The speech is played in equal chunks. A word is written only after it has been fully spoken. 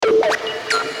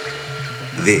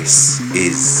This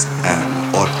is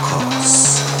an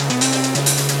oddcast.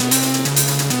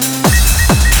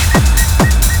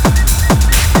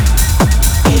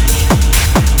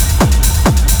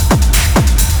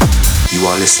 You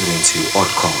are listening to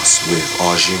Oddcast with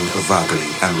Arjun Vagli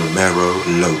and Romero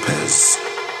Lopez.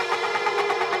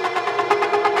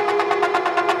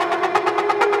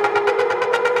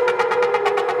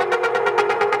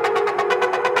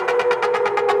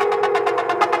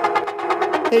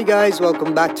 Hey guys,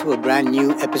 welcome back to a brand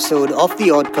new episode of the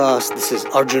Oddcast. This is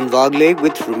Arjun Vagle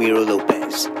with Ramiro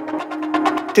Lopez.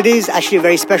 Today is actually a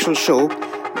very special show.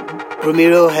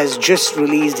 Ramiro has just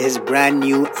released his brand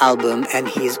new album and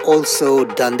he's also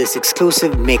done this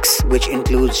exclusive mix which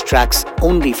includes tracks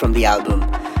only from the album.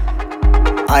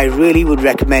 I really would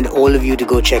recommend all of you to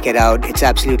go check it out. It's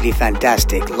absolutely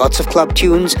fantastic. Lots of club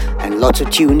tunes and lots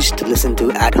of tunes to listen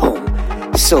to at home.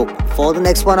 So, for the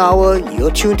next 1 hour,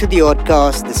 you're tuned to the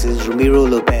Oddcast. This is Ramiro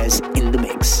Lopez in the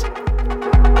mix.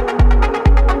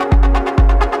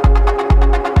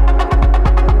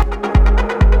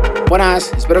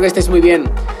 Buenas, espero que estéis muy bien.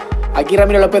 Aquí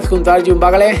Ramiro López junto a Arjun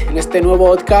Bagle en este nuevo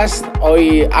podcast.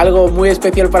 Hoy algo muy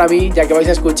especial para mí, ya que vais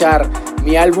a escuchar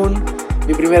mi álbum,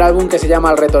 mi primer álbum que se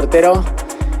llama El Retortero.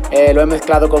 Lo he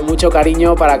mezclado con mucho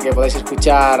cariño para que podáis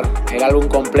escuchar el álbum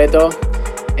completo.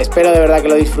 Espero de verdad que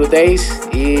lo disfrutéis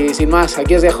y sin más,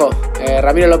 aquí os dejo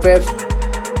Ramiro López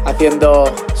haciendo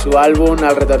su álbum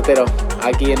Al Retortero,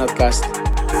 aquí en Oddcast.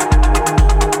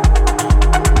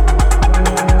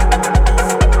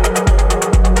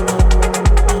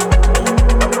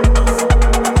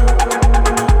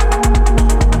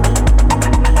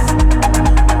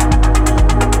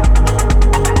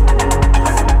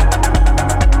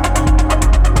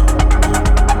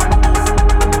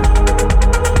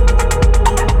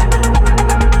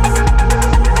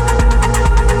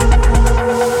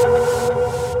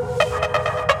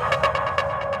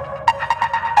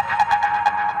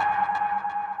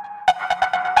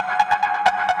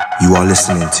 You are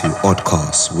listening to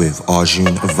Oddcast with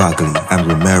Arjun Vagli and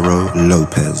Romero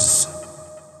Lopez.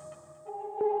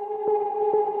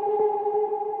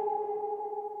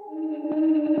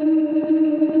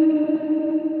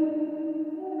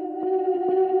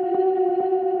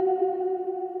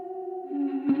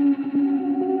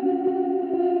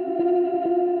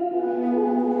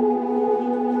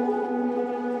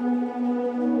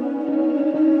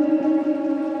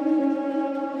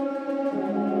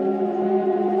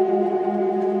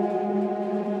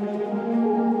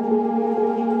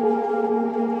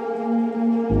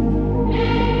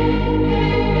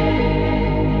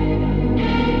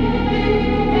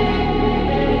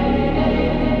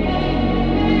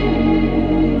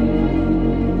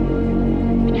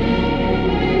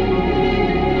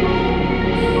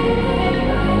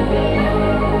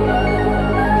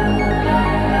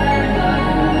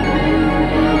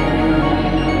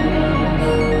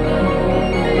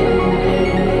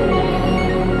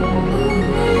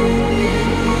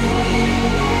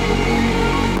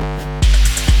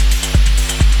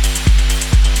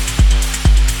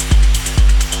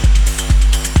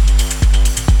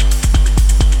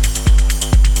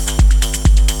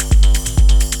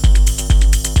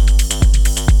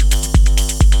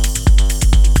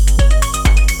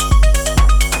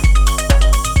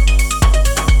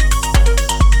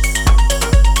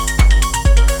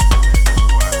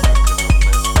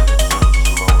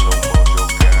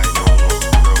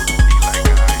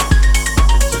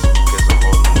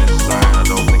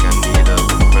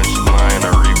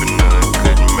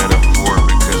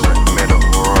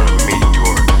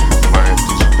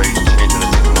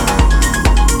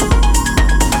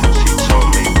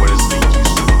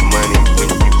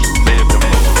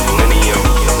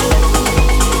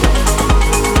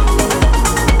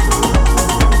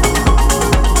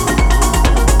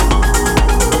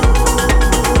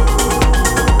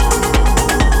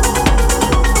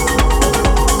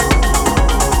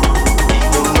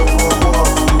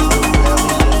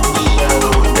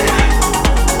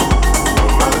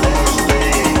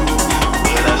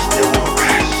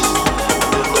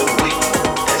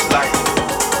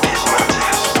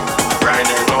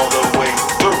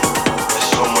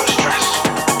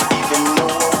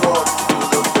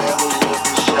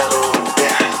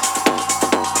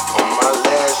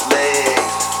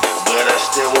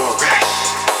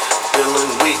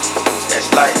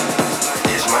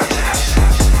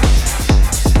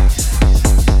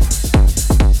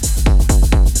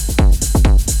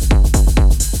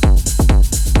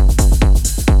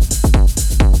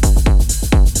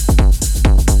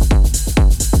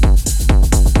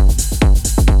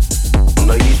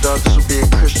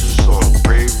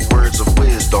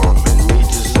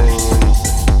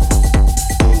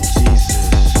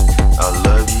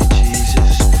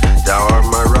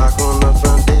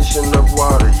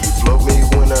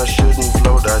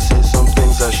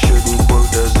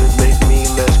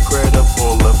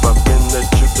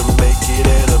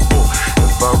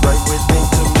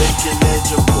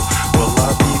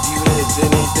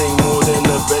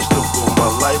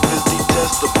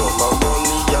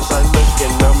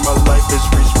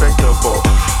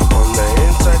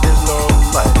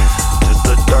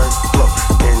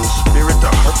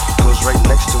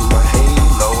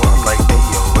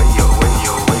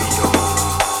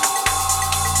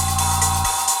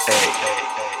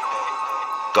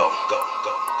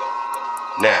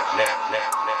 Slow,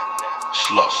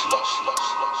 slow, slow,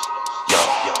 slow, slow. Yo,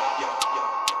 yo, yo, yo.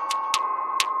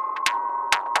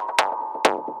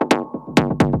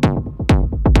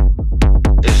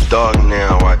 It's dark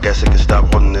now, I guess I can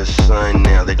stop holding this sign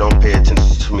now. They don't pay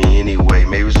attention to me anyway.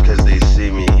 Maybe it's cause they see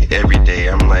me every day.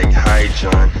 I'm like, hi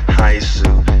John, hi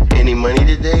Sue. Any money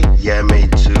today? Yeah, I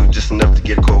made two, just enough to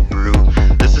get a cold brew.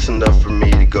 This is enough for me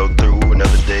to go through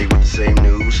another day with the same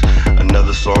news,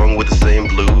 another song with the same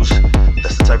blues.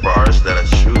 That's the type of artist that I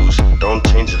choose. Don't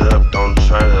change it up, don't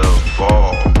try to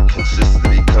evolve.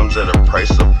 Consistency comes at a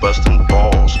price of busting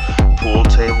balls. Pool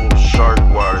table, shark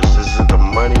waters. Is it the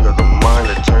money or the mind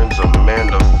that turns a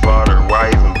man to fodder? Why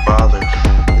even bother?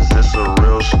 Is this a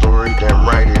real story? Damn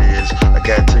right it is. I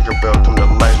got Tinkerbell come to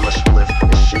light my spliff,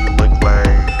 and she look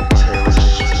like Taylor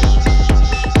Swift.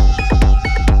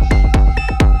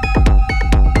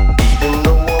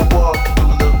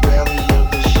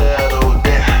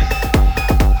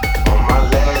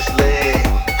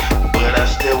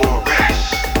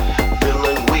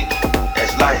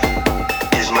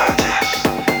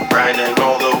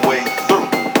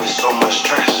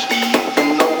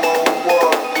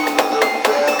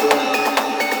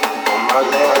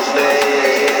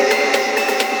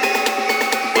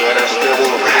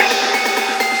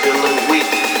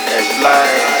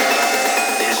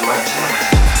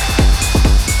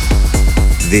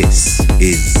 This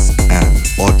is an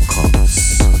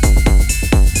Oddcast.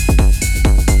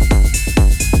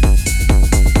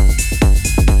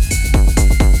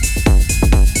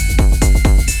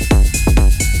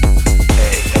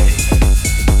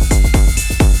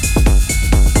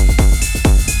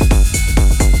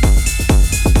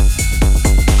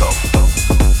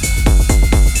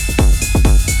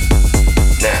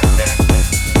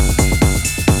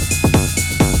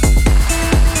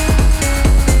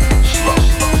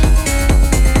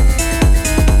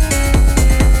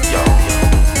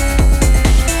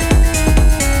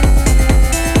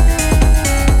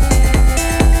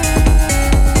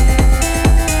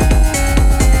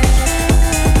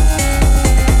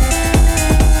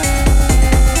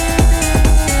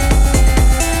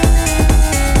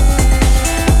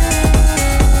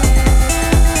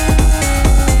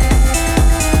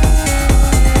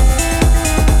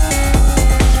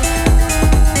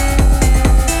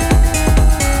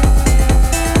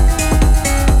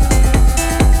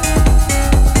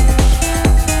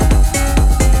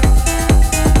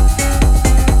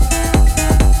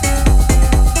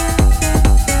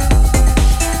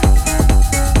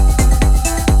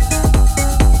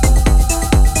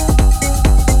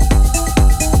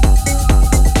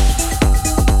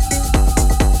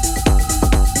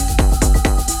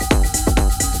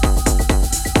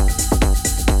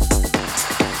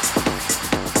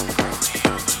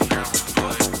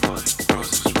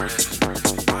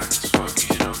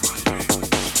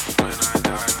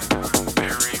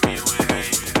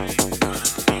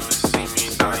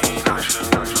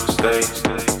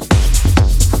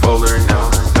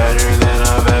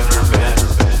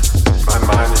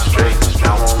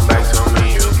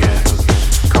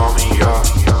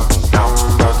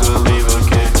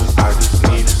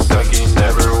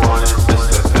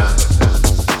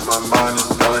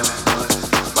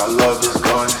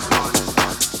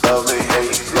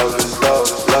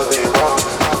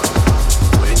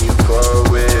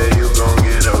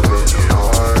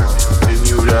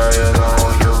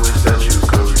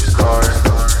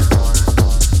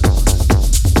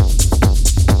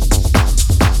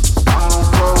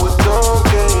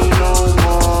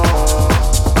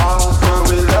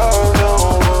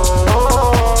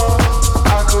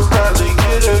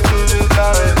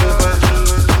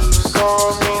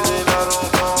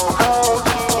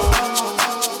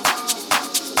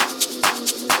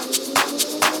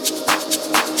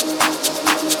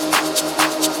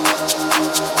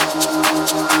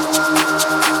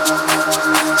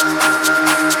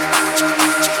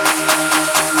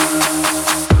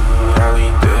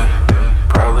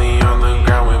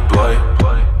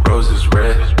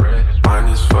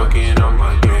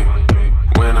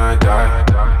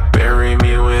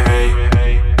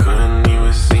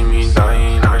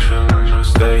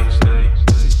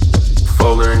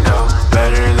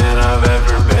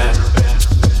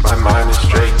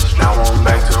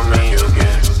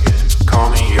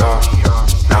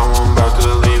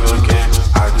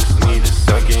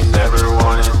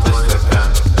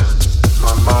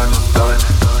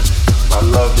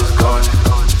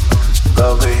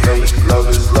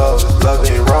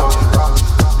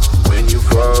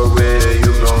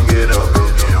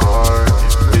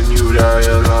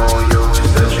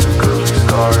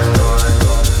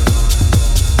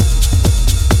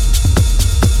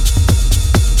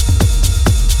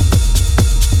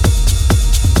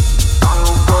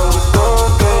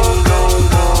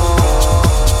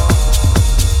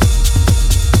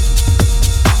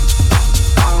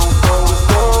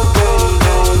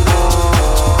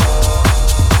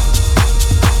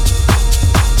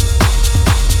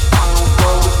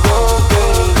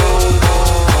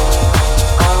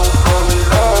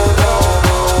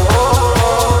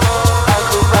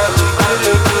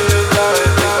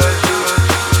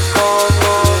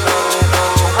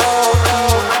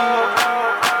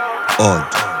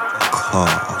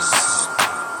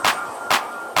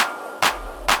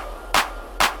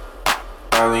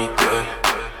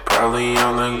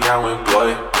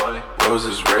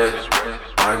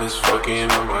 mind is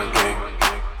fucking up my game.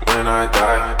 When I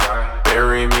die,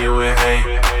 bury me with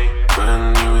hate.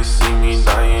 Couldn't even see me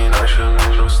dying, I shouldn't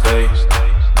have stay.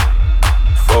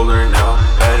 Fuller now,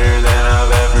 better than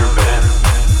I've ever been.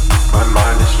 My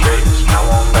mind is straight, now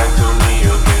I'm back to me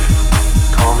again.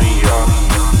 Call me up,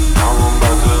 now I'm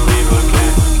about to leave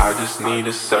again. I just need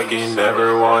a second,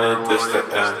 never wanted this to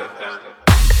end.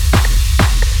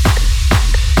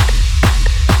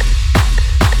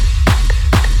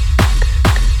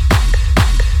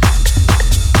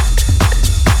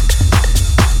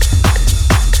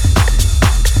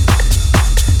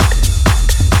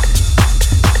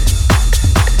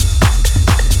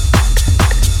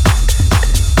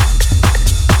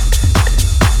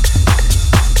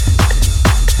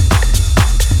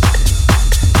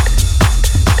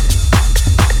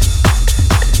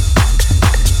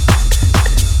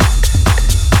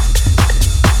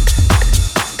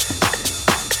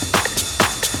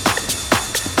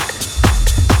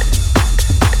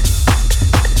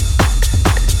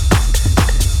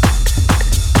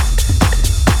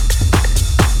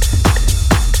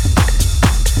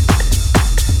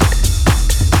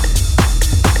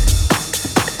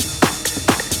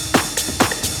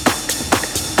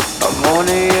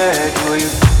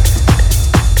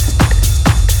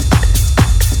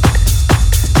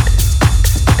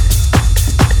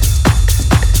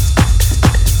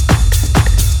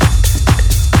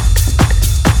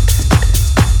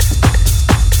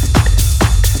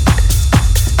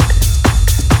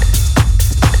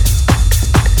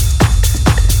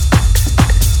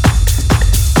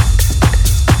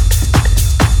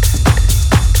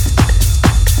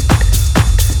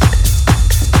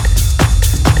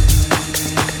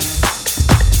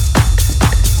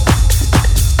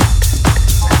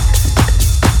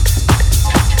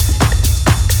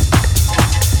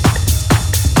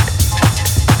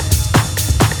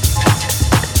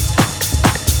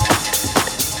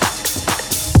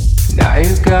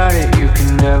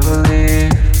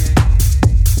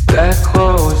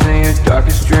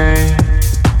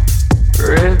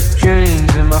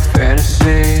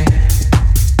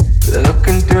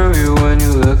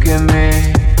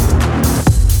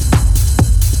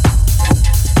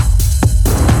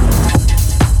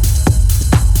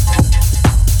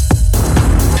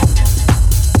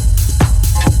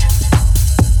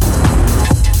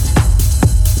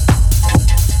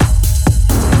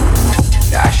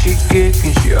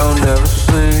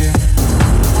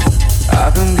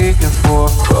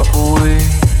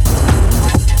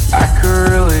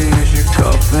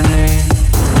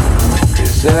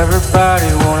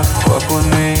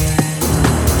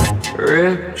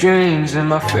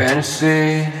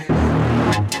 Fantasy,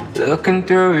 looking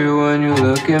through you when you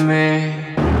look at me.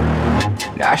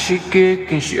 Now she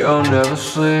geeking, she'll never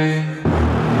sleep.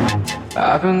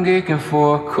 I've been geeking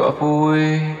for a couple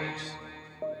weeks.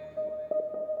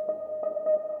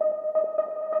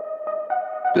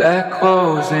 Black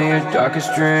clothes in your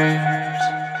darkest dreams.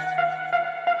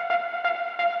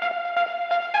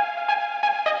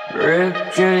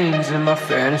 Ripped jeans in my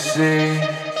fantasy.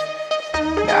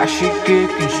 Now she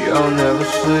geeking, she'll never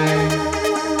sleep.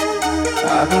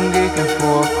 I've been geeking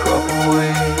for a couple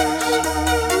weeks.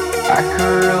 I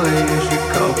could really use your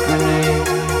company,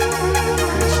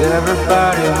 'cause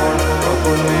everybody wanna fuck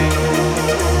with me.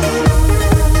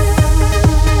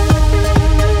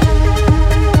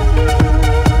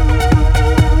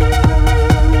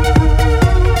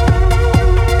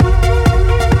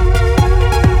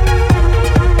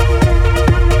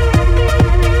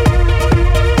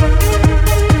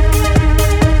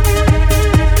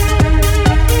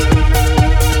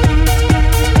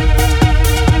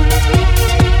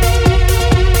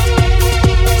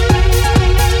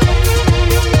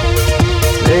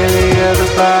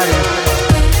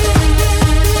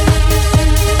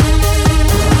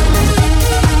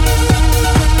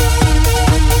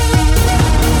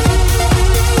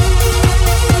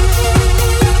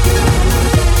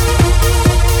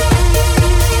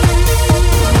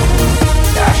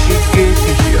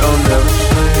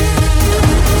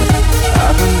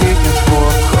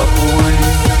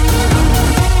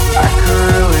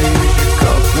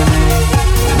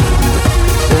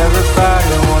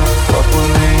 Everybody wanna fuck with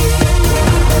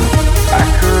me.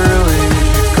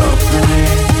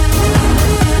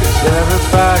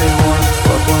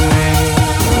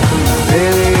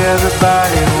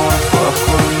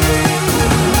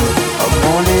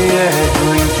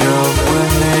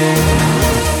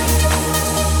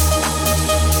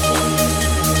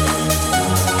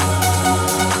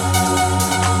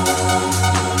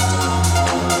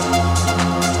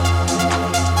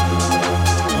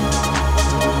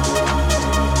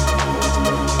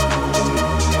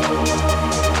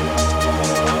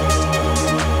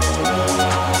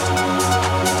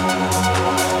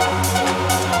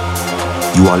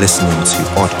 You are listening to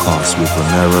Oddcast with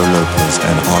Romero Lopez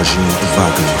and Arjun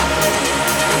Vagli.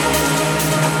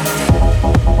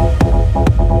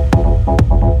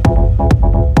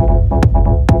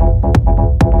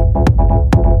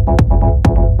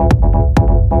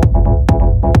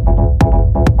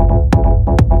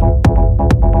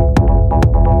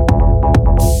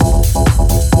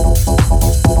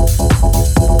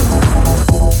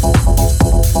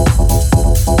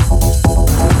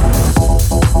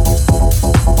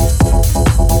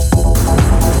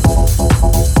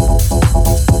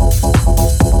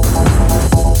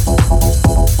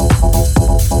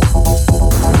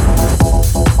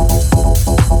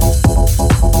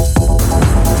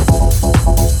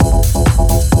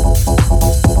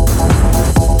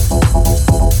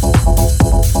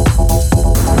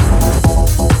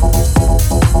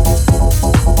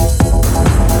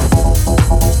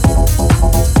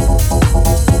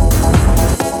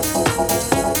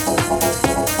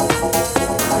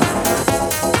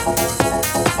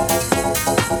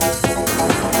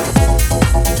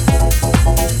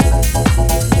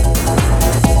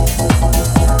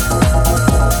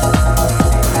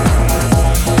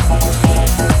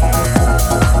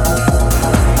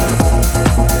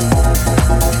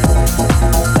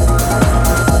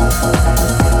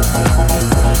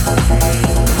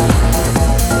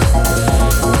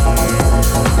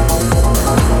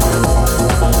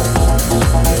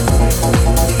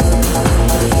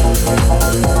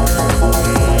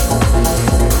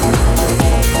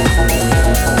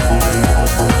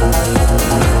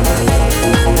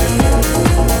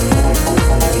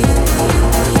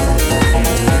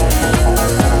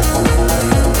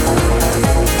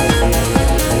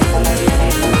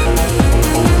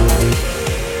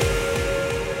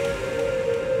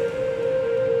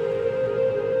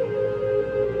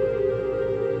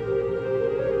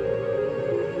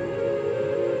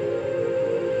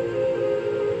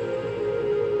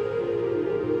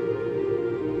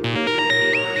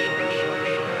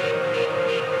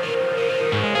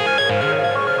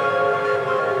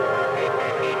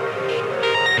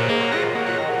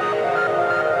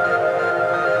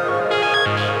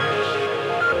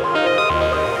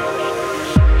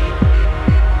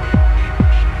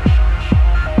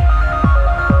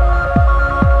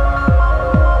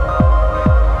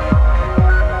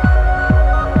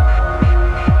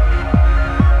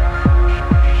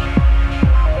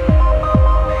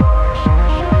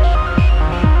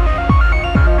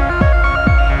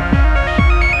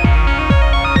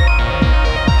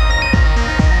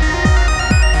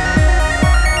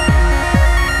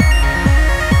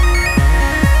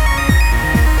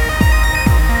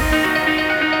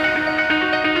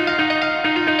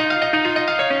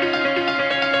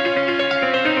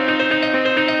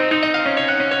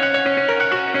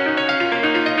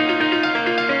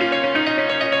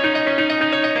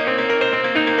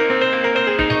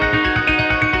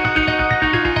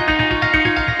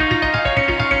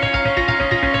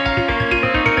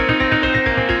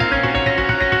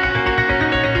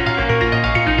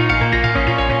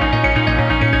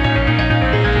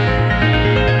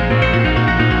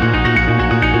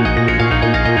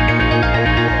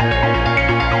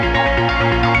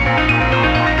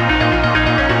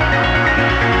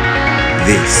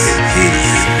 This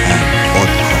is an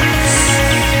Oddcast.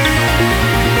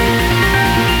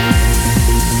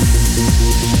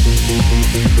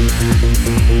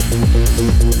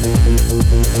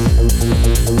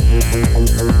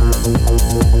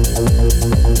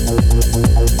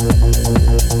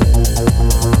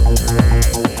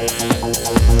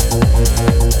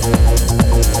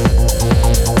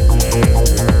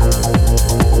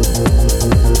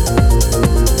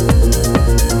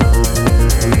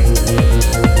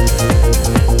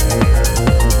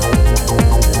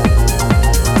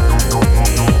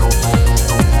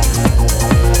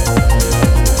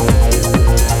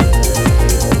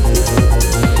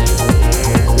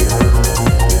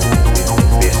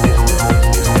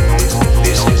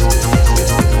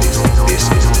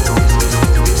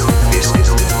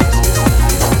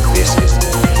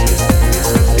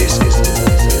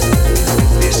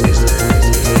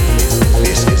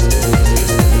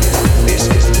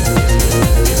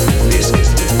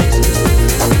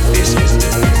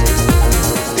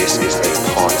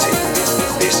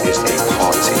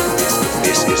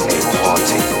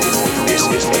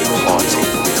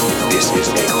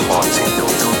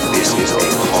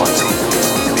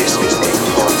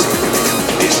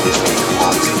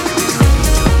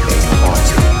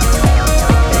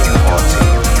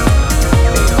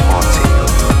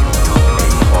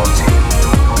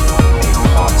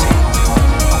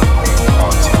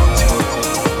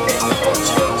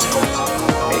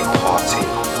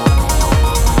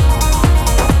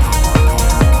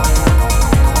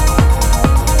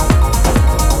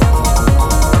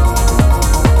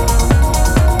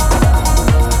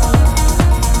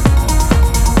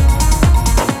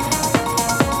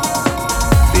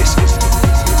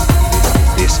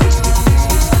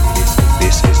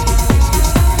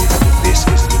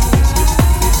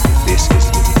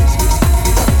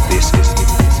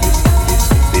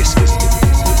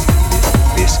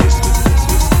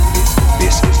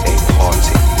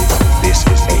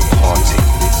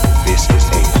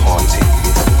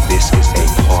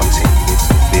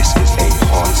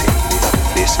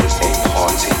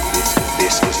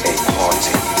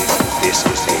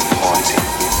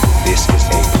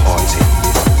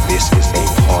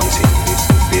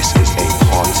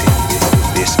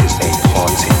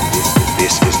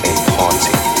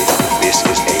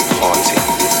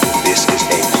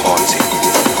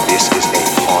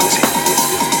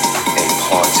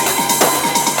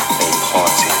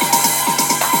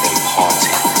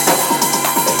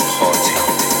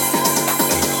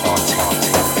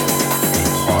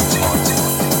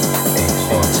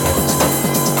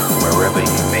 Wherever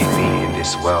you may be in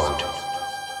this world,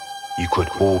 you could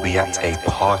all be at a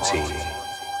party,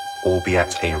 all be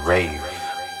at a rave,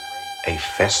 a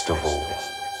festival,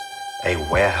 a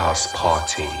warehouse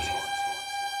party,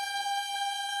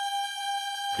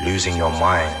 losing your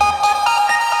mind.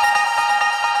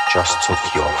 Just took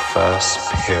your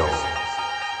first pill,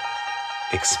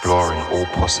 exploring all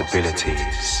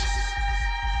possibilities,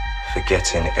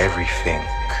 forgetting everything,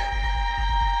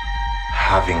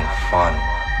 having fun.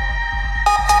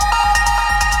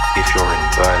 If you're in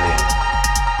Berlin,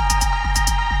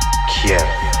 Kiev,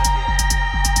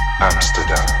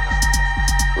 Amsterdam,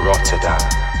 Rotterdam,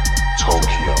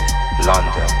 Tokyo,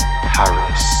 London,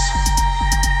 Paris,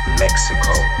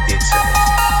 Mexico, Italy,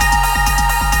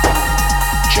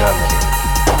 Germany,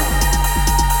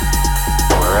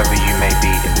 wherever you may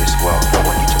be in this world, I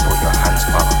want you to put your hands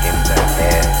up in the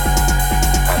air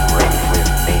and rave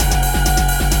with me,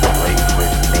 rave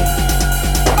with me,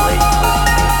 rave with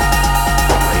me,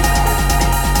 rave with me,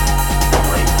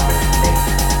 rave with me,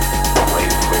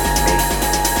 rave with me.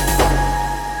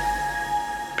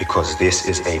 Because this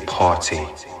is a party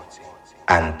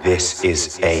and this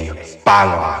is a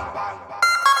banger.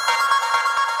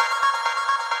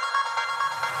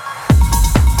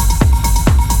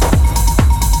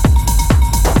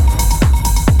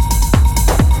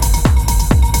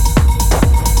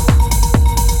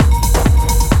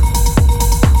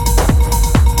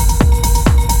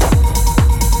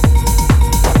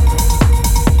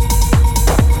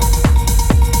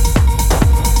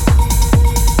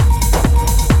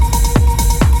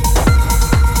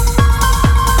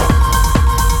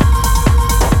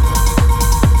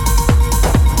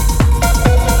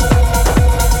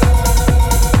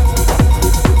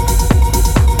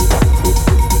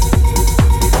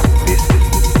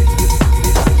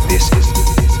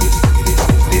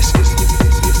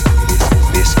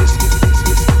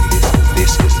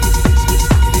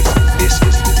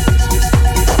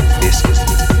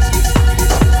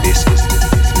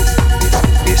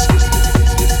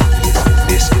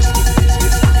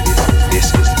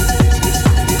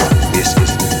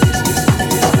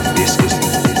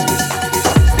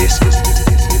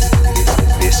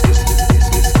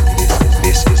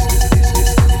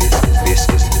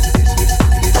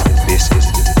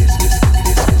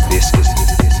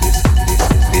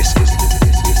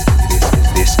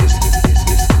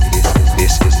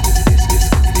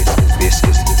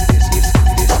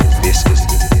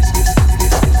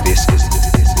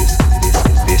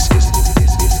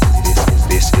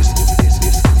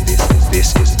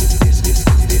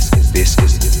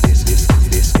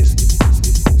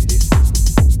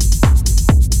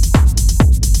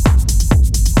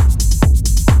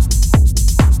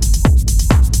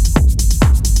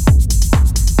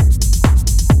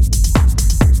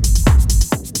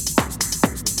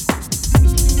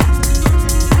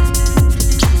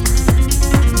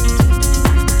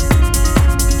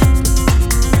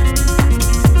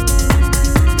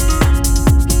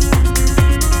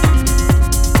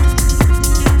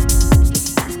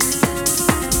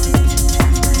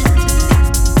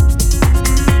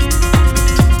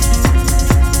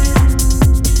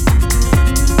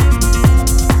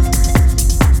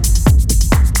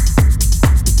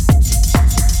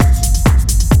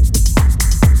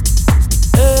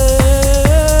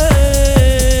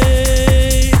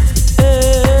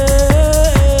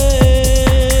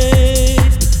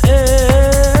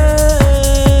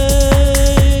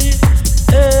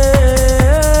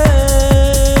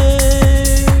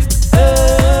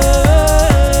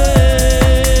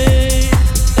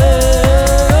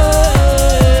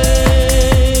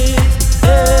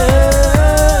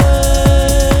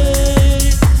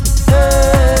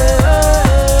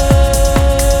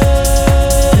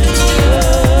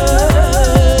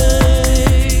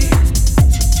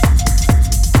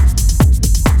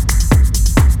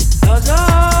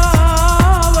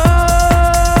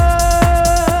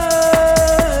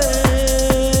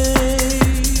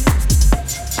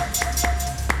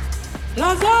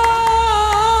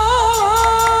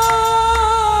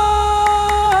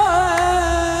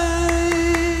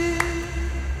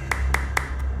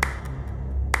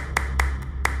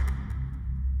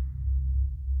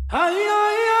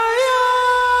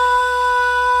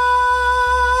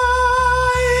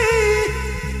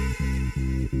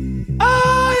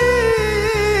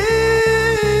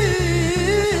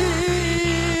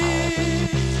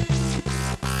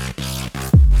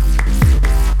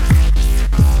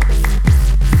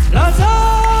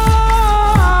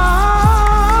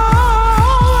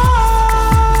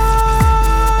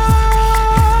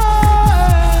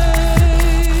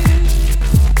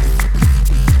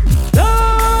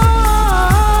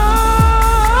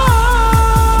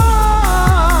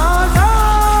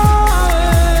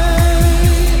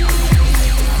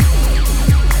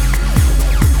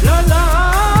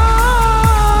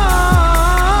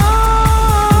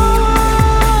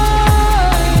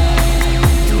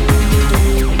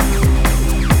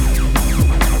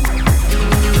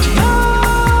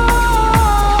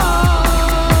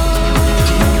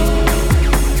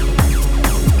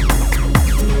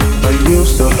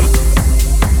 used to.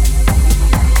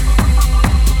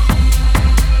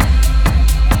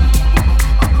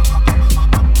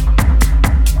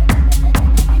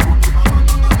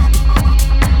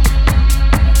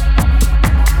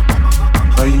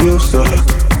 I used to.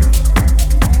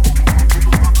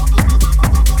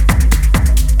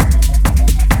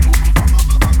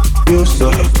 Used to.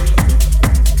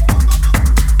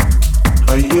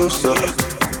 I used to.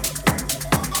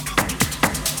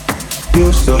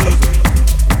 Used to.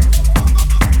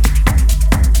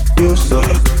 Used to.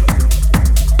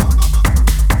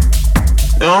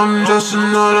 Now I'm just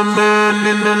another man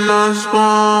in the last one.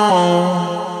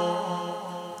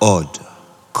 Odd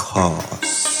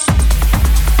Cast.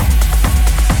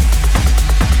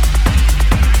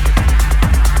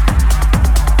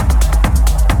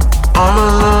 I'm a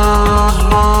lost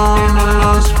one in the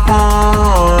last one.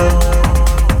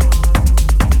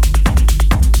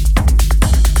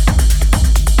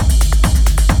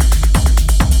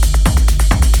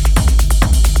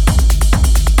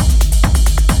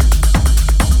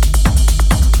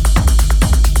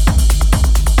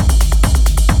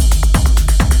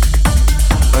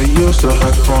 I used to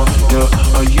have fun, yeah.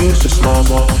 I used to smile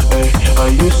more, ayy. I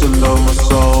used to love my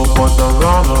soul, but I'm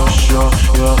not sure,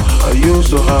 yeah. I used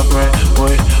to have rain,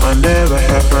 wait, I never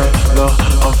had rain, no.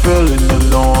 I'm feeling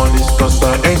alone, it's cause I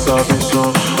ain't stopping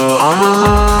soon. I'm a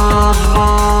lost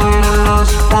boy in a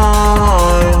lost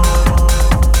boy.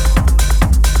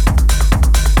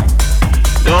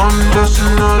 I'm just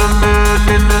another man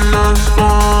in the last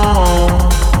boy.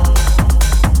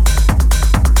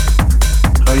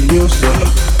 I used to.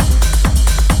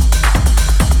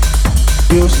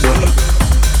 Used to.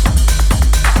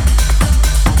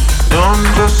 Now I'm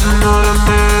just another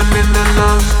man in the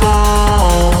last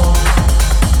ball.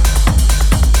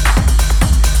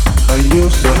 I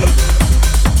used to.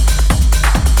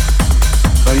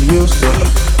 I used to.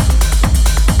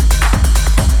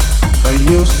 I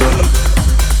used to.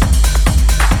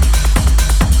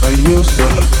 I used to.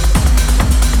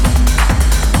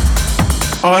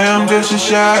 I am just a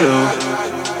shadow.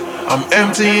 I'm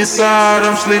empty inside,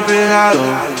 I'm sleeping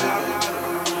hollow.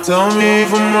 Tell me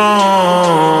if I'm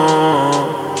wrong.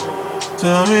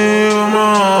 Tell me if I'm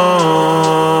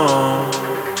wrong.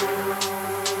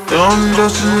 I'm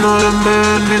just another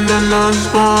man in the last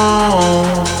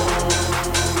one.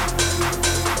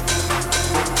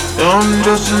 I'm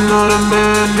just another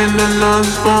man in the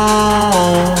last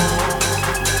one.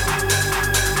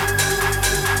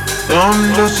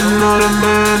 I'm just another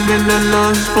man in the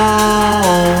last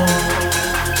one.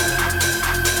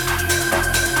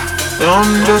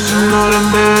 I'm just another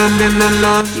man in the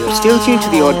last You're still tuned to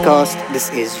the Oddcast. This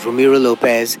is Ramiro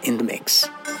Lopez in the mix.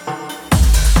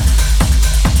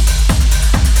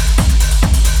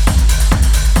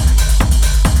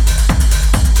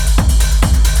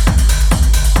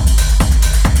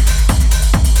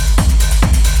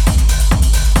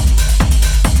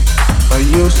 I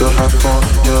used to have fun,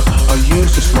 yeah. I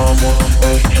used to smile more,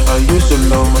 ayy. I used to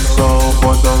love my soul,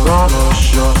 but I'm not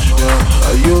sure, yeah.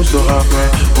 I used to have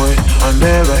rain, wait, I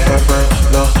never had rain,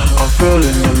 no. I'm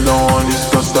feeling alone, it's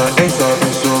cause I ain't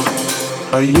stopping soon.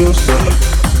 I used to.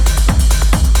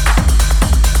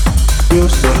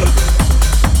 Used to.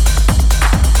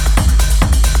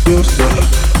 Used to.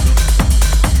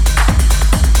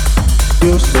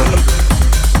 Used to.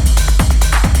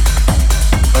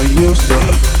 I used to.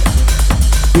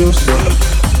 Used to,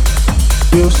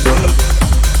 used to,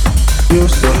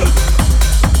 used to,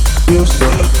 used to,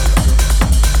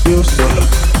 used to,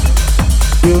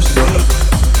 used to,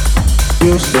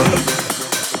 used to.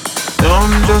 Now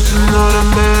I'm just another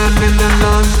man in the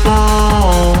last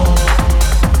one.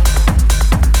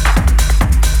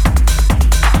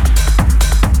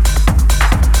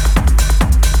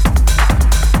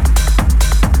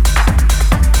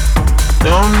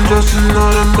 Now I'm just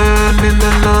another man in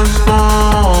the last one.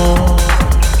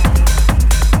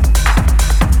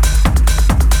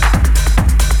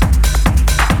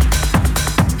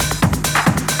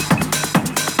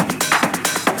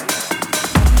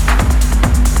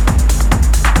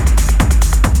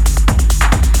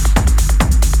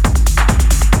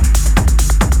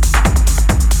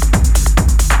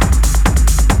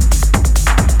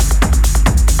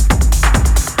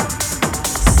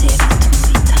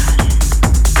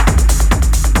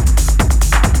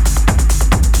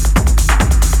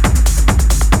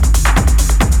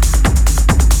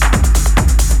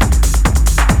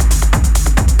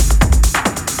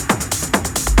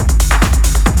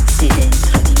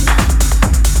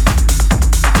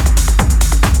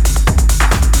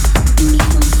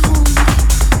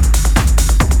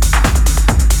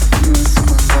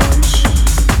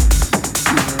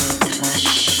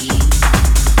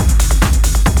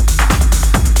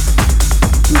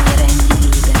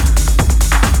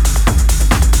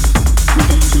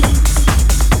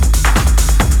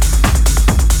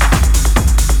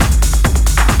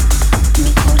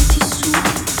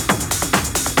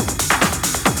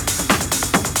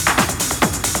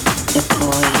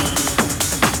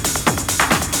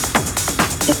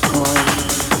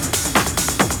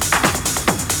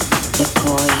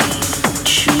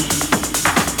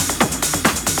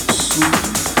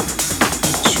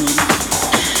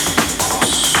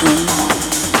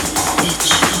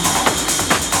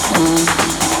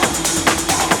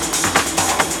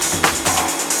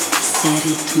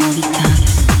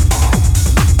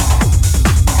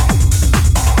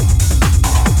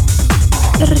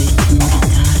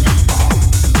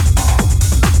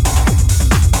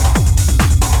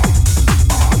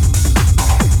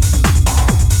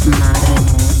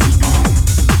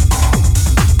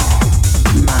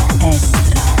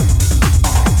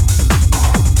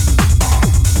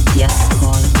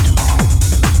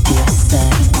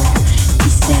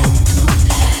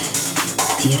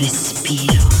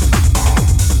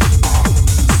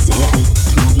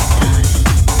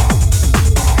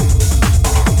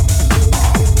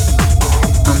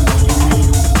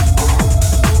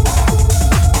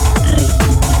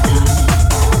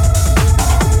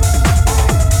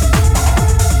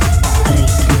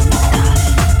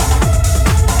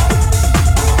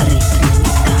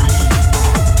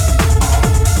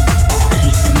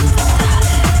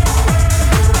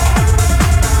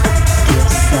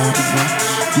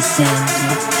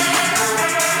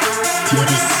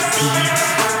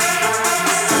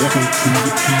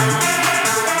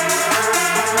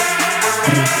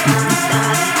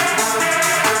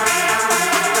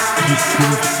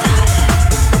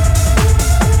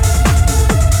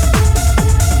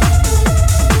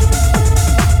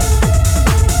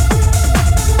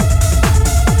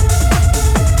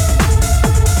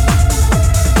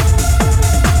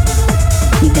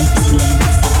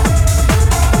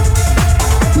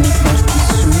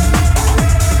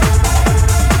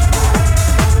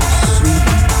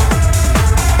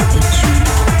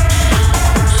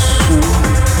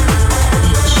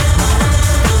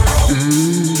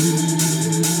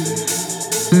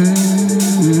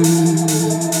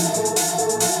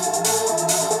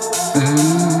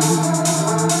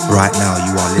 Right now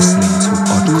you are listening to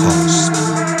Oddcast.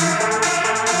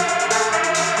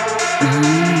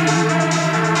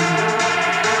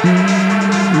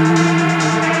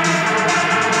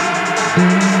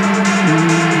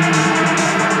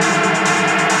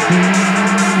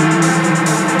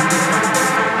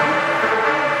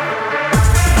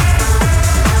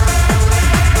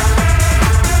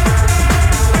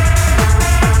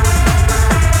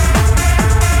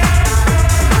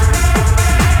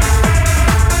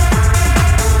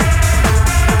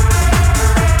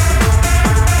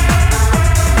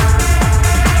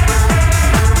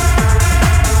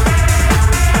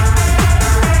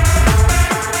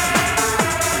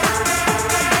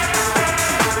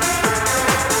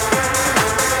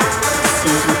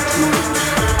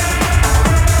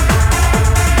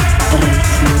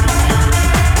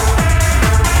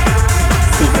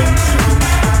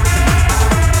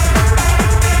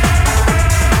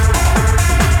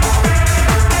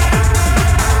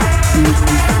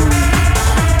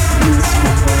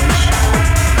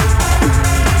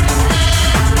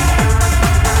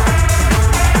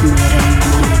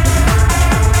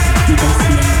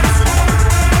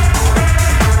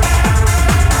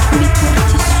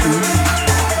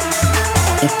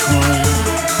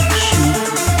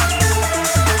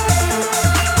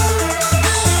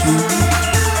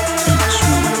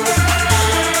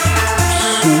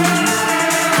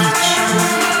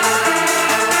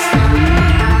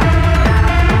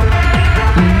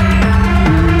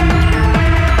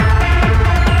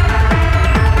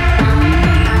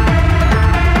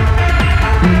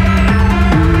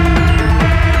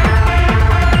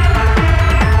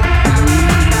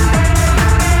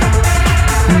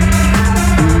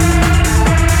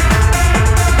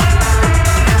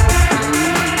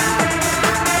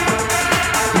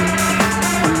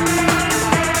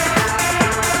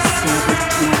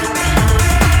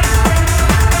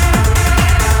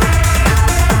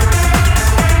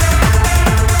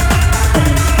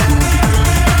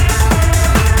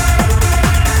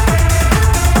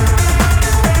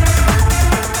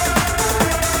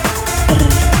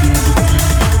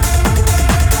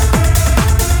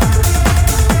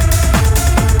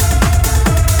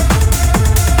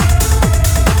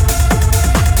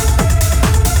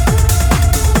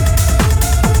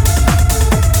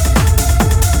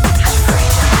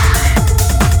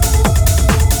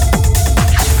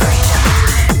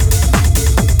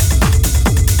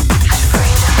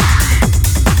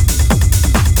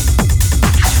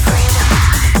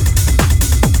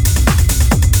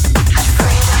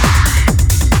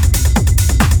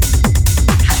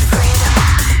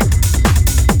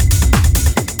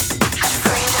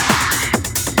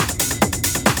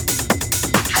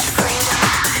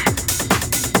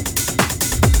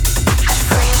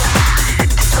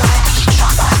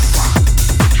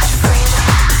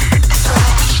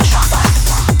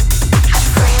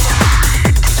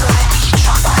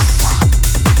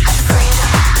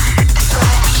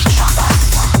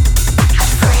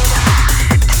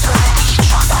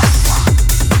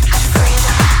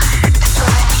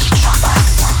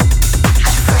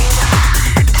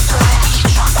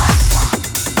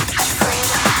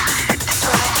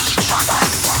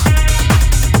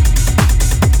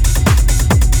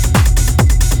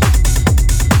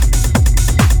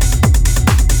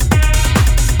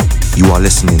 You are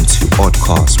listening to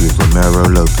Oddcast with Romero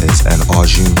Lopez and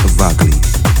Arjun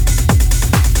Vagli.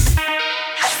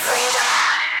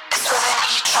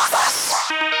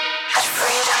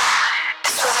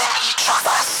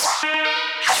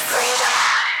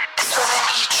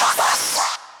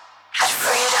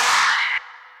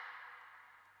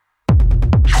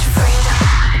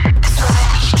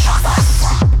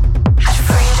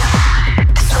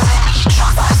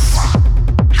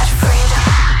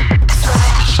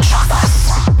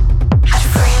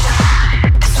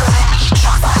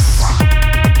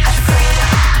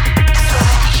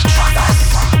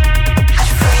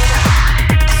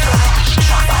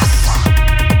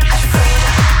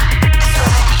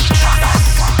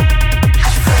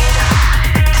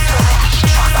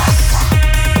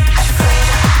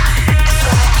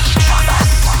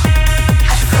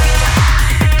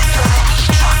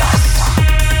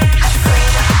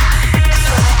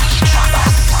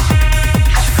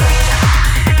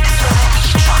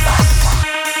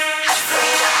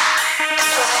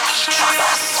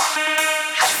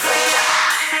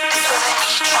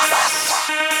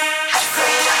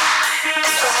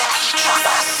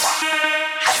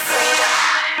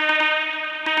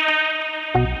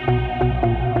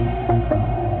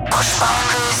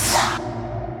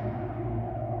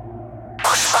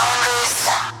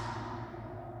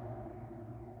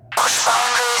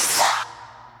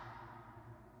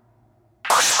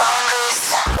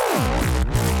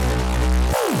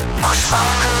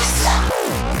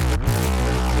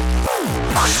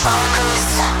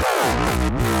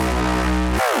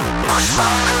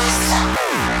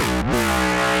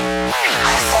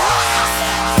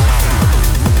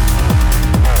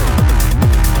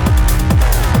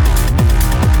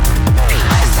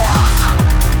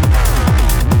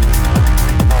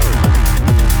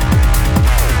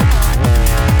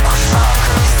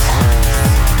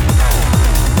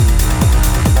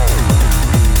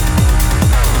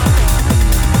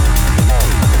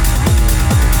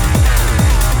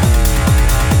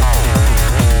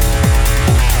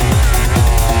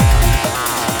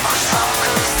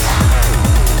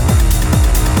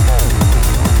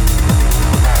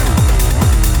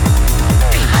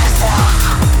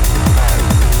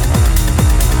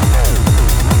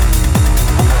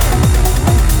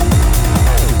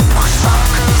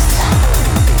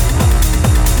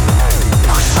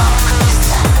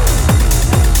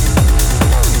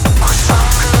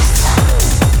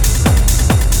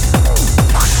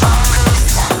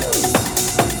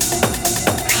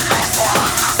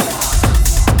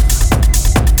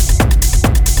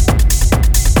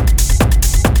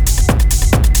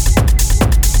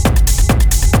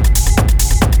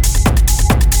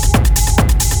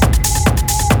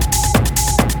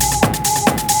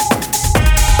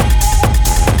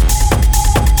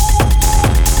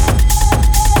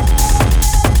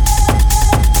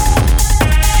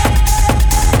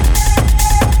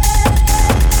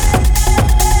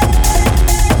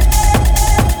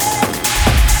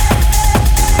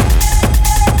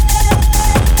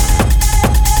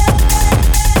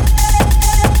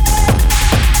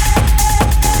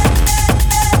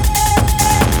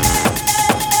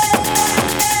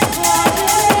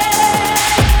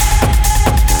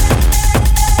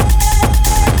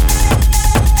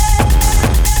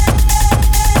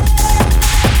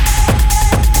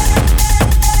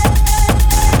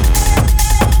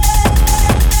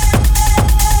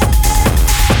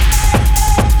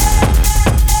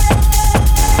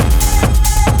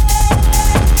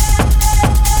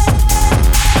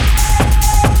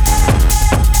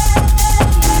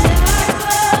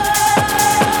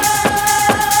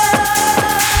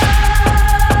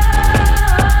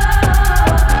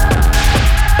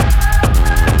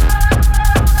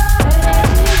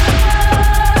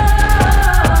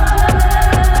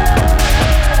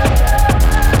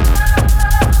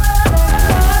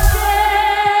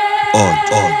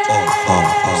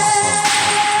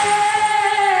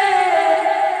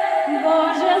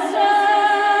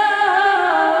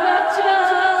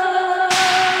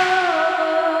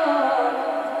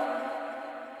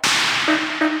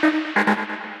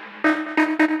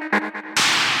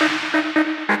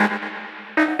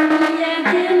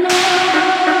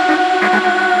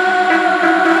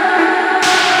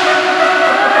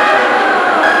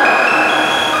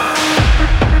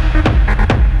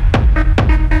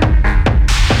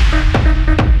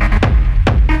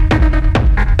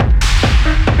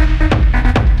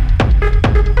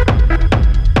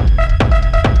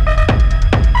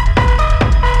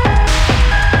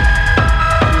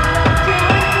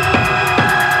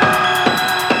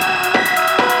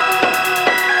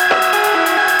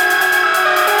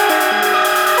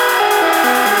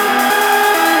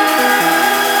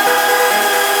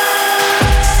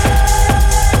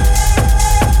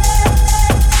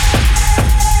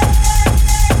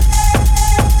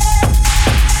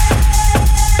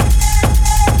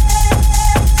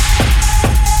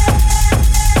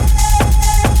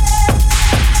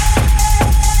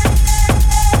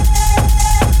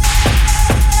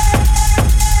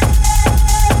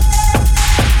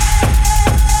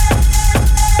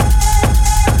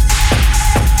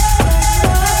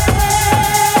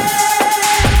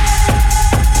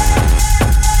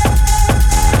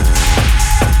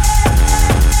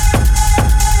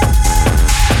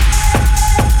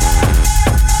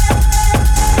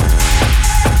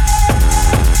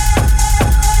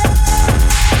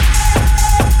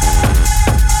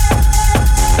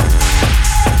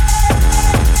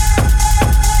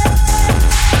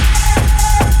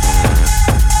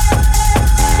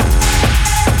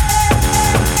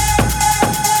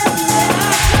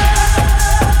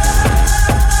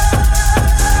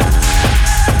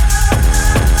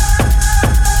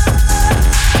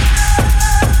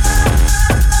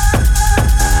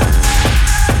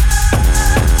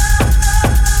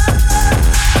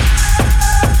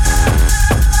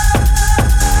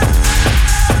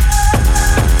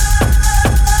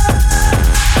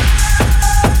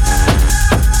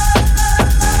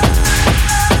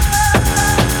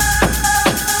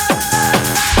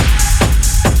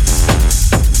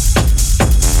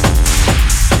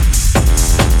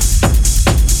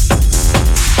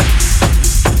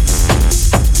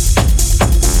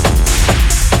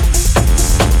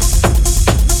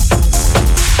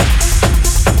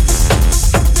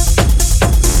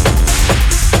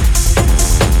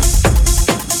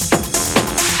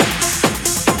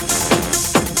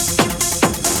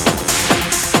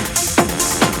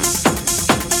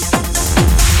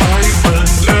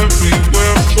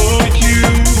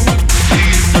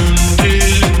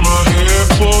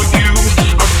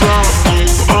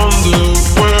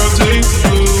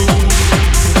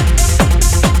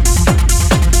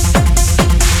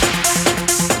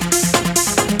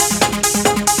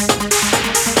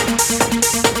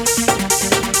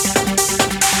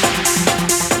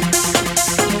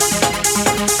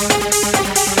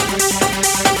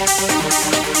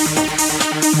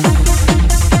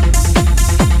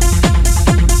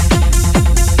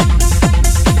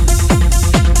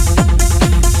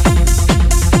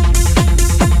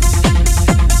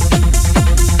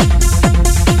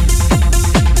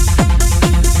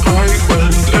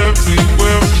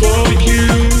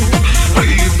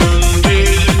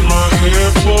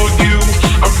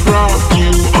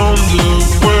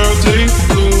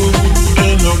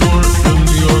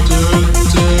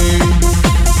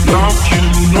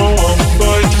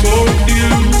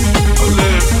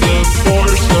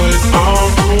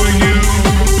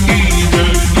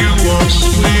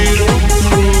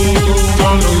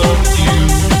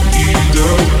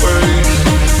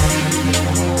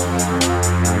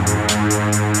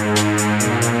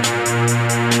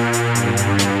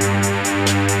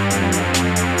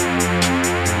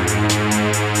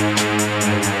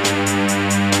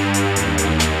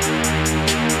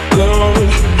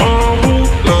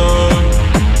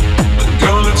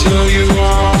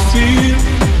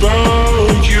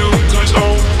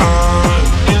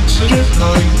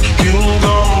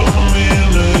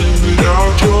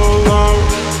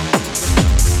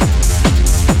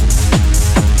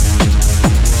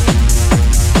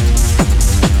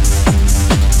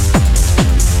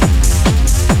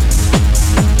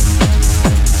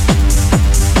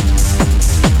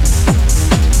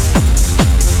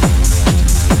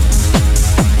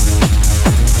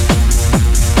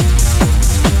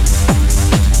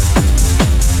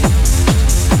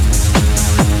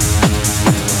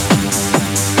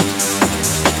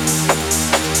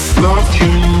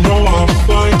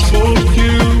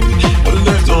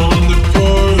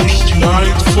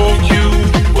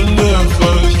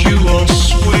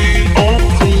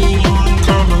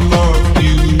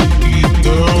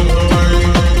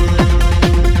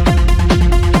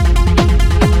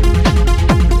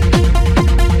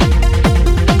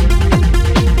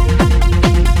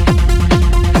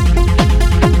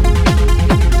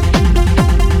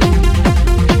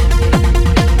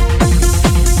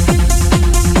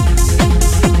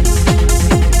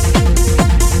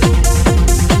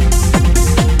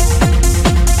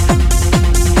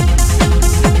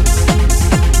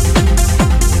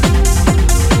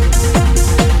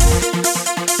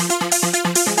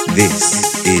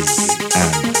 This is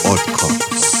an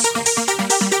oddcast.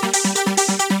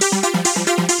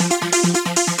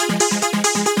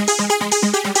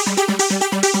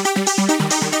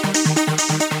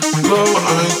 Love,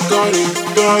 I got it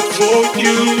back for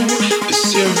you. It's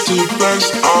the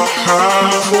best I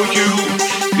have for you.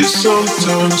 You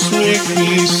sometimes make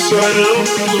me sad and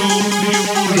blue. You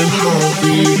wouldn't have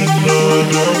it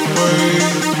another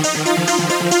way.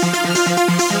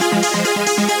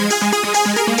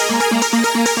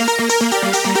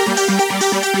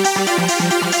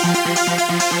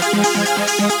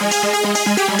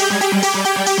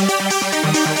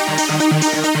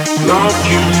 Love,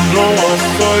 you know I'll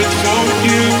fight for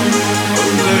you. I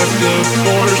left the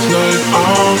borders like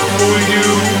out for you.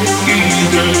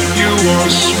 Either you are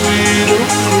sweet or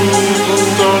cruel, I'm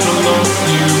gonna love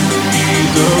you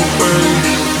either way.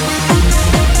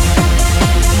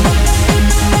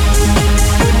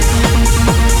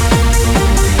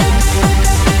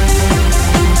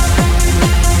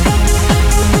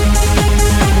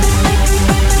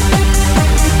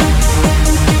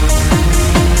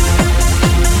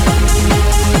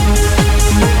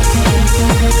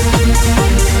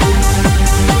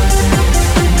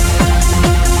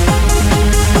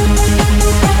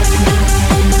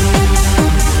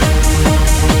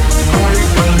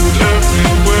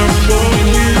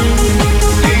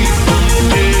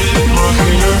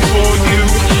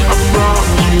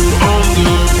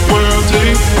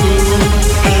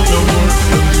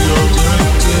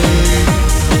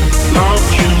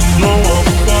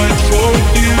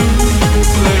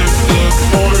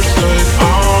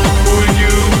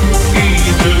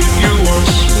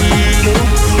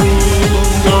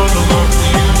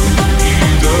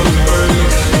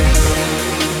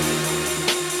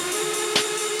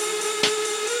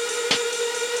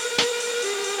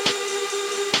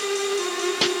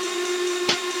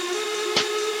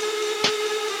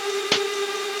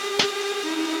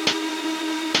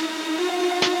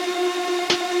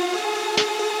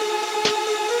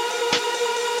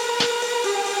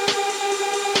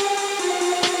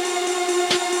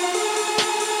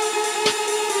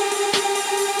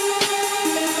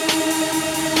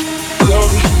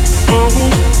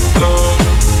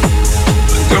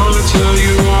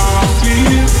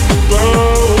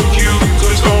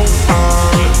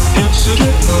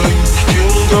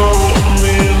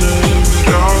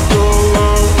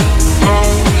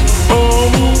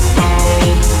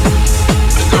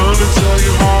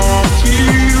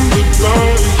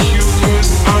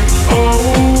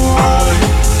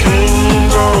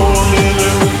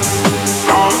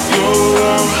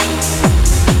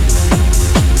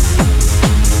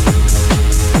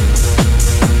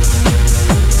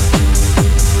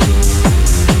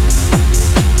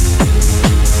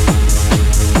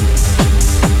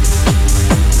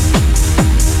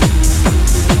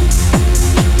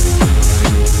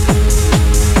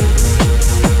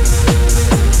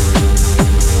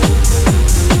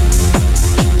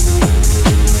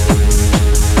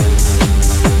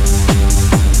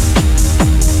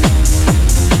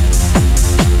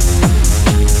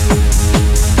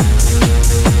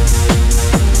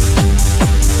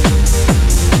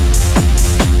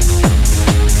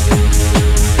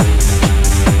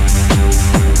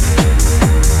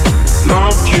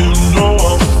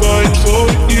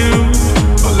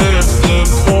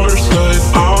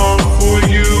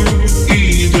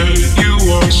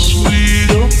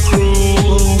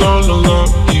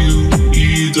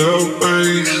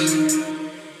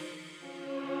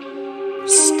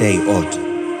 Stay odd.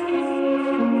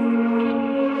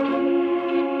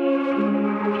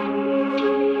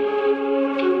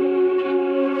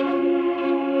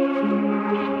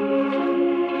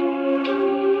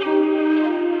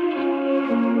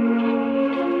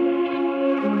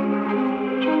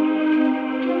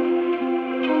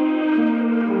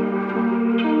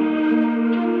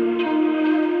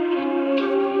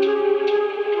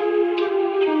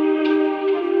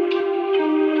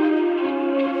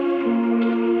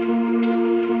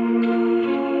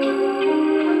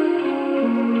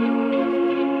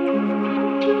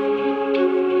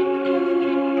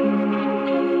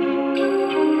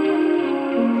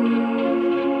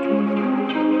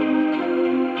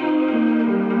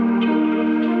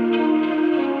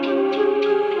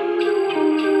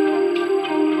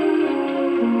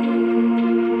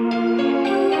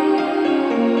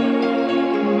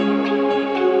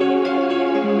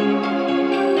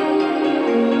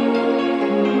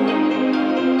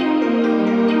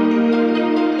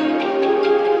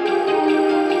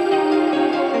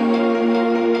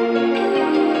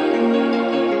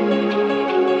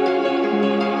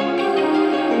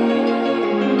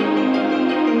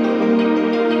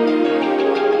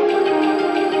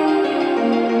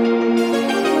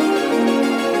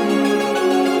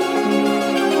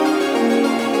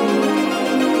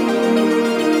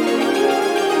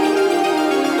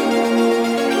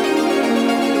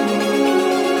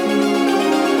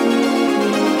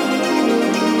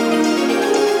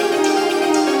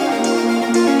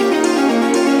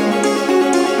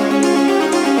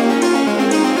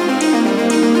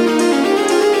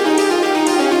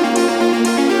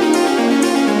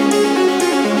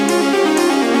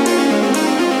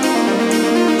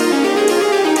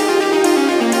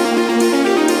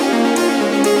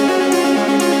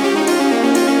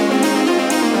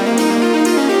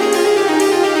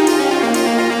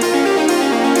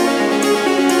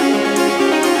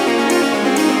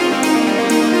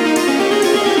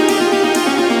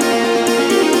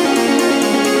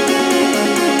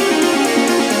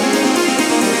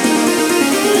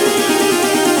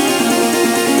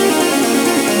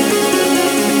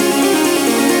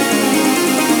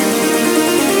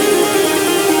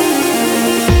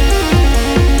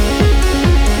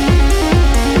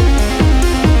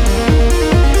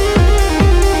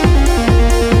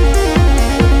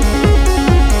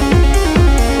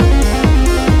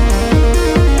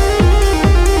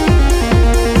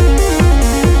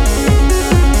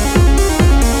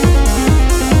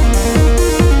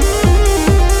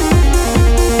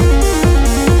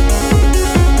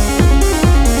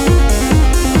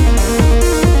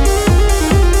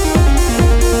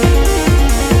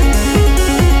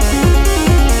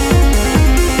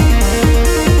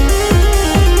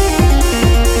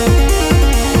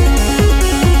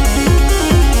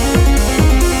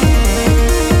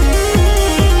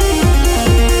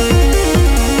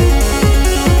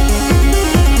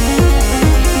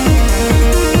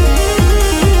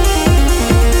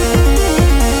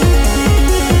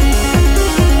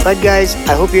 But guys,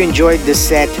 I hope you enjoyed this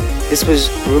set. This was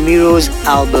Ramiro's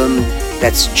album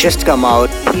that's just come out.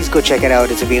 Please go check it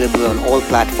out. It's available on all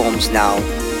platforms now.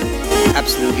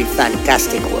 Absolutely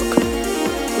fantastic work.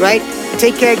 Right,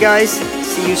 take care guys.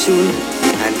 See you soon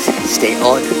and stay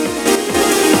on.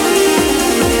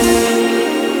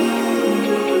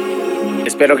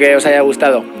 Espero que os haya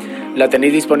gustado. Lo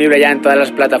tenéis disponible ya en todas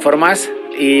las plataformas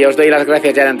y os doy las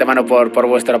gracias ya de antemano por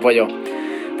vuestro apoyo.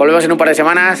 Volvemos en un par de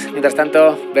semanas. Mientras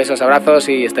tanto, besos, abrazos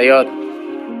y stay on.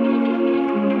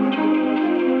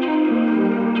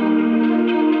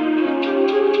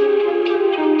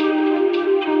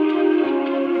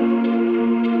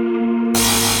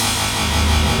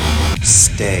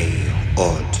 Stay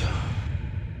on.